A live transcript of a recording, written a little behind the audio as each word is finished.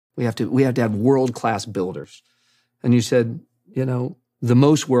We have to have world-class builders. And you said, the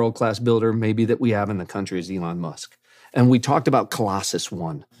most world-class builder maybe that we have in the country is Elon Musk. And we talked about Colossus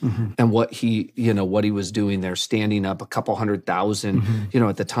 1 and what he was doing there, standing up a couple 100,000,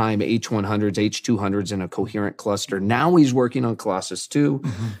 at the time, H100s, H200s in a coherent cluster. Now he's working on Colossus 2,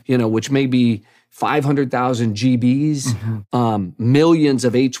 which may be 500,000 GBs, millions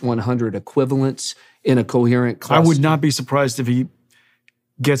of H100 equivalents in a coherent cluster. I would not be surprised if he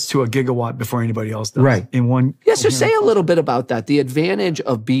gets to a gigawatt before anybody else does. Right. In one. Yeah, so say a little bit about that. The advantage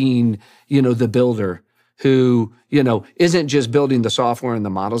of being, the builder who, isn't just building the software and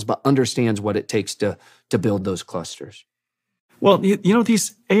the models, but understands what it takes to build those clusters. Well,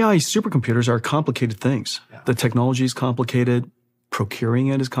 these AI supercomputers are complicated things. Yeah. The technology is complicated. Procuring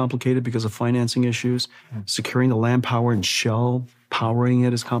it is complicated because of financing issues. Securing the land power and shell powering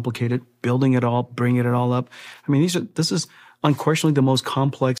it is complicated. Building it all, bringing it all up. I mean, this is unquestionably the most complex